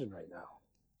imagine right now.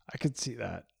 I could see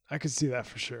that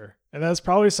for sure. And that's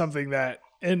probably something that,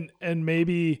 and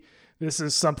maybe this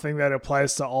is something that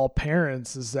applies to all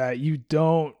parents, is that you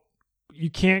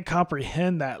can't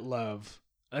comprehend that love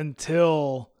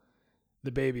until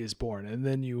the baby is born, and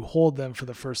then you hold them for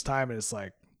the first time and it's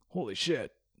like, holy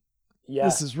shit, Yeah.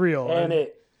 this is real. And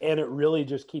it really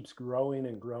just keeps growing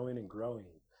and growing and growing.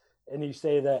 And you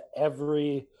say that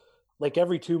every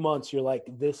 2 months, you're like,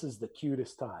 this is the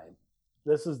cutest time.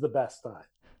 This is the best time.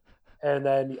 And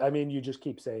then, I mean, you just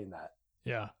keep saying that.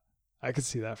 Yeah, I could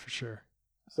see that for sure.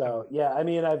 So, yeah, I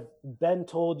mean, I've been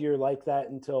told you're like that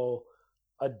until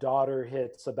a daughter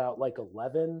hits about like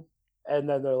 11. And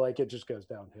then they're like, it just goes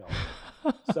downhill.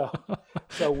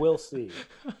 So we'll see.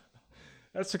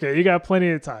 That's okay. You got plenty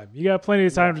of time. You got plenty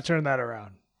of time to turn that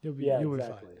around. You'll be exactly.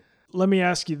 fine. Let me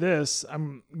ask you this.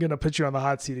 I'm going to put you on the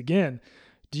hot seat again.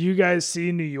 Do you guys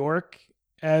see New York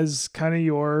as kind of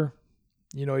your,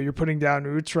 you're putting down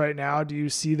roots right now? Do you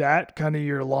see that kind of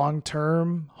your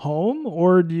long-term home,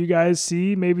 or do you guys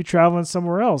see maybe traveling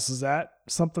somewhere else? Is that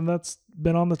something that's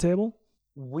been on the table?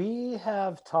 We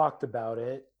have talked about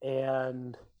it,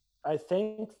 and I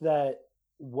think that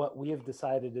what we have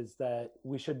decided is that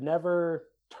we should never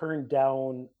turn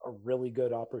down a really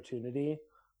good opportunity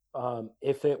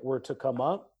if it were to come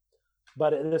up.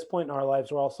 But at this point in our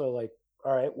lives, we're also like,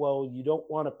 all right, well, you don't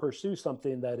want to pursue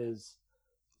something that is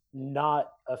not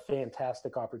a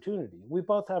fantastic opportunity. We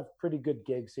both have pretty good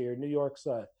gigs here. New York's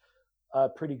a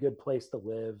pretty good place to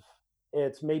live.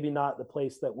 It's maybe not the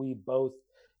place that we both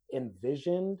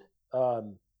envisioned.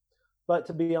 But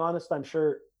to be honest, I'm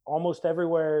sure almost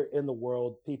everywhere in the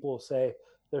world, people say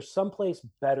there's someplace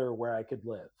better where I could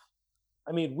live.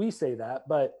 I mean, we say that,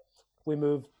 but if we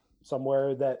move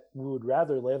somewhere that we would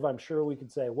rather live, I'm sure we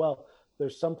could say, well,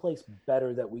 there's someplace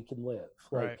better that we can live.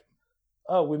 Like, right.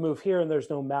 Oh, we move here and there's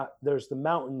there's the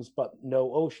mountains, but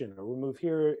no ocean. Or we move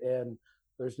here and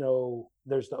there's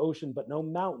the ocean, but no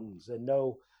mountains, and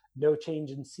no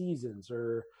change in seasons.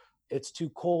 Or it's too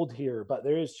cold here, but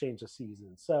there is change of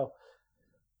seasons. So,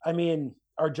 I mean,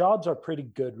 our jobs are pretty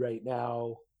good right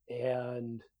now,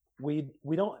 and we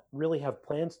don't really have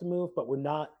plans to move, but we're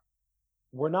not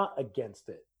against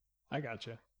it. I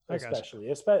gotcha.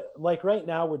 Especially like right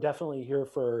now, we're definitely here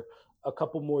for a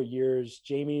couple more years.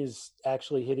 Jamie's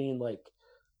actually hitting like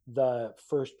the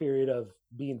first period of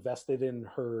being vested in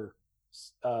her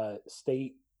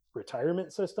state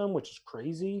retirement system, which is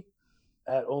crazy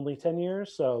at only 10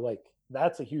 years. So like,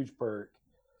 that's a huge perk.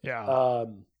 Yeah.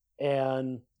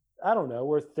 And I don't know,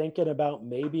 we're thinking about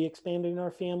maybe expanding our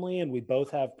family, and we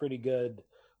both have pretty good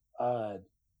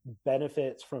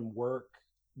benefits from work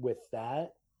with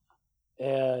that.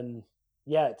 And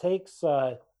yeah, it takes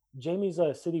Jamie's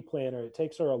a city planner. It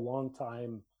takes her a long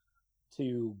time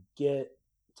to get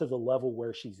to the level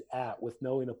where she's at with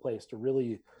knowing a place to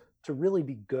really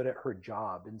be good at her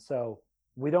job. And so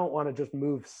we don't want to just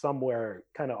move somewhere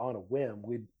kind of on a whim.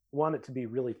 We want it to be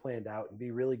really planned out and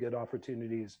be really good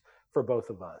opportunities for both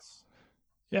of us.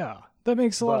 Yeah, that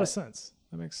makes a lot of sense.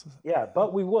 Yeah,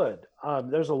 but we would.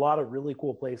 There's a lot of really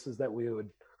cool places that we would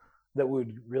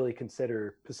really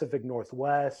consider: Pacific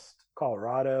Northwest,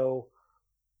 Colorado,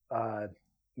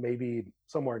 maybe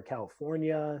somewhere in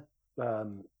California,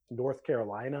 North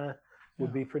Carolina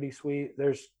would be pretty sweet.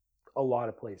 There's a lot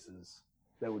of places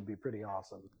that would be pretty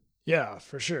awesome. Yeah,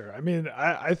 for sure. I mean,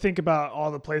 I think about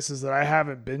all the places that I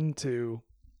haven't been to,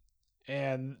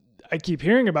 and I keep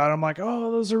hearing about it. I'm like,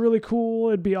 oh, those are really cool.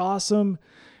 It'd be awesome.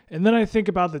 And then I think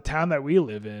about the town that we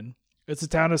live in. It's a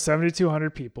town of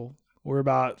 7,200 people. We're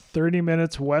about 30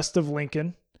 minutes west of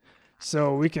Lincoln.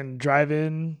 So we can drive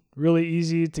in really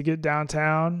easy to get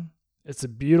downtown. It's a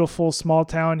beautiful small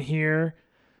town here.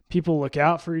 People look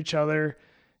out for each other.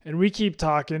 And we keep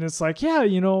talking. It's like, yeah,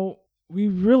 we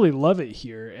really love it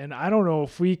here. And I don't know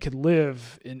if we could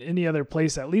live in any other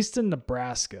place, at least in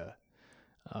Nebraska.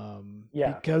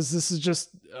 Because this is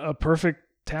just a perfect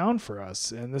town for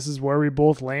us. And this is where we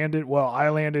both landed. Well, I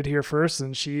landed here first,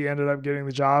 and she ended up getting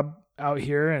the job out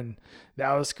here. And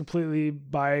that was completely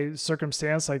by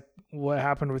circumstance, like what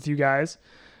happened with you guys.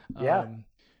 Yeah.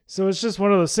 So it's just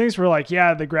one of those things where like,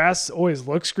 yeah, the grass always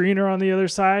looks greener on the other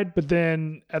side, but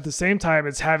then at the same time,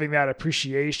 it's having that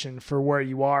appreciation for where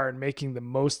you are and making the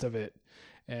most of it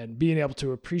and being able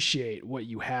to appreciate what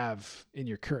you have in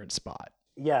your current spot.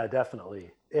 Yeah,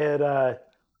 definitely. I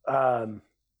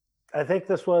think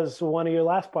this was one of your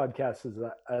last podcasts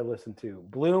that I listened to.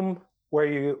 Bloom where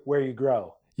you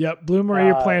grow. Yep. Bloom where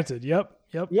you're planted. Yep.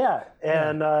 Yeah.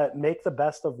 And make the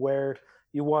best of where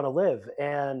you want to live.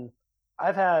 And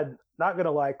I've had, not going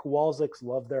to lie, Kowalczyks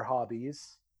love their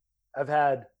hobbies. I've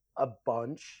had a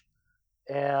bunch,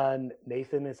 and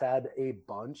Nathan has had a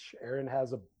bunch. Aaron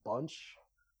has a bunch.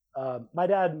 My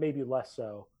dad, maybe less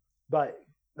so, but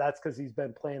that's because he's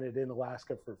been planted in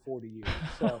Alaska for 40 years.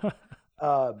 So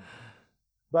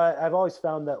But I've always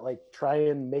found that like try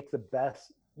and make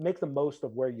the most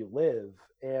of where you live.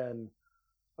 And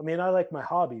I mean, I like my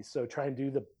hobbies, so try and do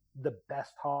the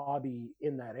best hobby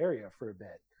in that area for a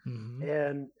bit. Hmm.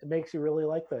 And it makes you really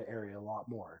like the area a lot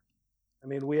more. I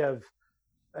mean, we have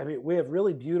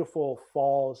really beautiful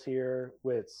falls here,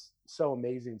 which so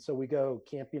amazing. So we go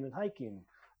camping and hiking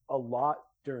a lot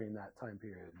during that time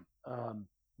period.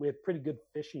 We have pretty good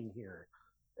fishing here,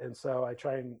 and so I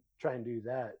try and do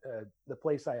that. The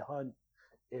place I hunt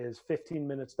is 15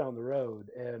 minutes down the road,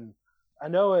 and I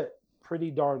know it pretty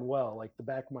darn well, like the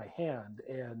back of my hand.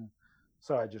 And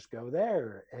so I just go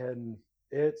there, and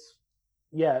it's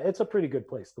yeah, it's a pretty good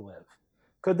place to live.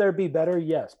 Could there be better?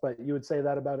 Yes, but you would say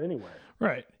that about anywhere.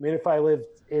 Right. I mean, if I lived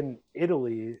in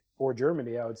Italy or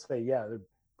Germany, I would say, yeah, there'd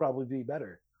probably be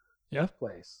better Yeah,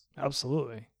 place.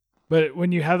 absolutely. But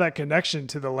when you have that connection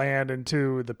to the land and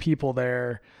to the people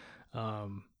there,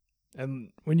 um,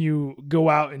 and when you go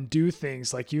out and do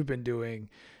things like you've been doing,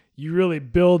 you really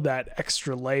build that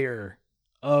extra layer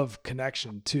of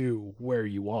connection to where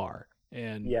you are.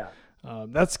 And Yeah.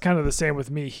 that's kind of the same with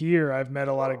me here. I've met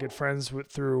a lot of good friends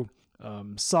through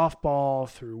softball,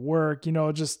 through work,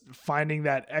 just finding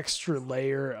that extra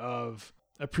layer of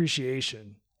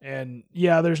appreciation. And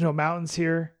yeah, there's no mountains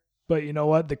here, but you know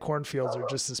what? The cornfields are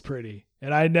just as pretty.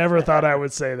 And I never thought I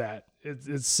would say that.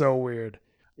 It's so weird.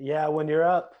 Yeah, when you're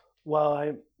up, well,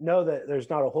 I know that there's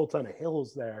not a whole ton of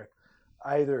hills there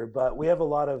either, but we have a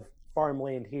lot of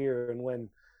farmland here. And when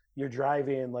you're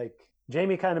driving, like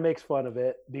Jamie kind of makes fun of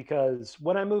it because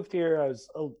when I moved here, I was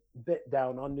a bit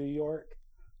down on New York.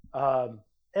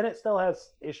 And it still has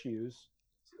issues,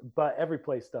 but every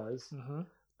place does. Mm-hmm.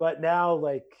 But now,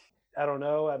 like, I don't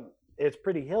know, it's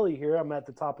pretty hilly here. I'm at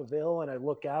the top of the hill and I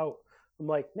look out. I'm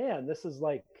like, man, this is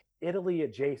like Italy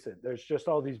adjacent. There's just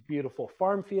all these beautiful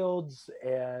farm fields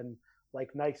and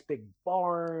like nice big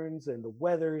barns, and the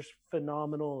weather's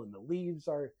phenomenal, and the leaves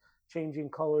are changing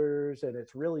colors, and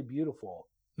it's really beautiful.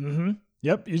 Mm-hmm.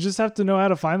 Yep. You just have to know how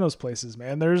to find those places,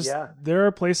 man. Yeah. There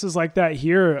are places like that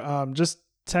here. Just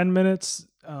 10 minutes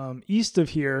east of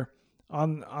here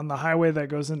on the highway that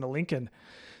goes into Lincoln,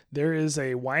 there is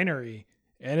a winery,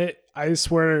 and I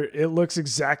swear it looks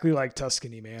exactly like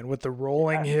Tuscany, man, with the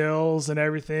rolling hills and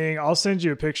everything. I'll send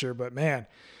you a picture, but man,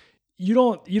 you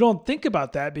don't think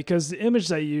about that because the image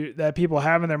that people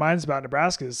have in their minds about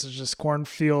Nebraska is just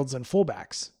cornfields and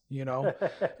fullbacks,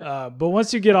 but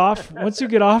once you get off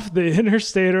the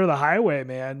interstate or the highway,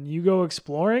 man, you go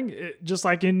exploring just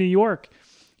like in New York,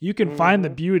 you can find the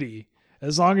beauty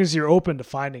as long as you're open to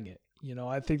finding it.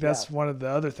 I think that's one of the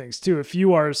other things too. If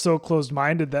you are so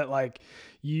closed-minded that like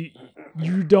you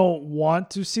don't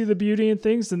want to see the beauty in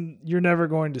things, then you're never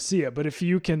going to see it. But if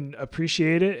you can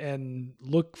appreciate it and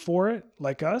look for it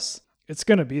like us, it's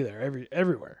going to be there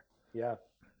everywhere. Yeah.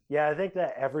 Yeah. I think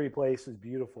that every place is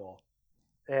beautiful,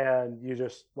 and you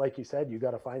just, like you said, you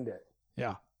got to find it.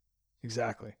 Yeah,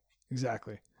 exactly.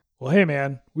 Well, hey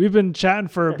man, we've been chatting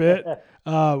for a bit.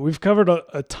 We've covered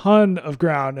a ton of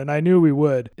ground, and I knew we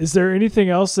would. Is there anything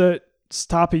else that's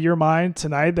top of your mind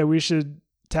tonight that we should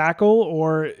tackle,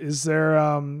 or is there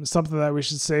something that we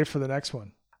should save for the next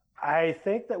one? I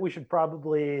think that we should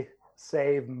probably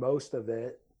save most of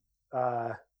it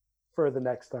for the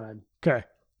next time. Okay,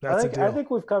 that's a deal. I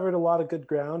think we've covered a lot of good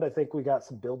ground. I think we got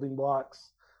some building blocks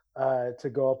to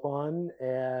go up on,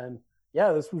 and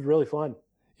yeah, this was really fun.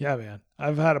 Yeah, man,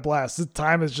 I've had a blast. The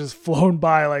time has just flown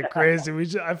by like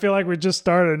crazy. I feel like we just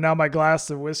started, and now my glass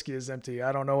of whiskey is empty.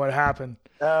 I don't know what happened.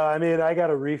 I mean, I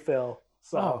got a refill.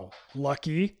 So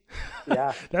lucky.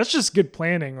 Yeah. That's just good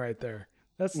planning right there.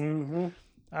 That's mm-hmm.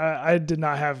 I did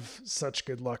not have such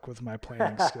good luck with my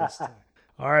planning skills today.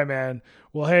 All right, man.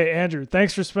 Well, hey, Andrew,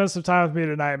 thanks for spending some time with me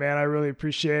tonight, man. I really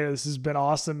appreciate it. This has been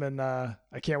awesome, and I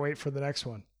can't wait for the next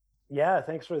one. Yeah,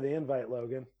 thanks for the invite,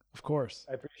 Logan. Of course.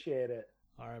 I appreciate it.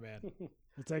 All right, man. Well,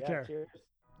 take care. Cheers.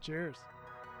 Cheers.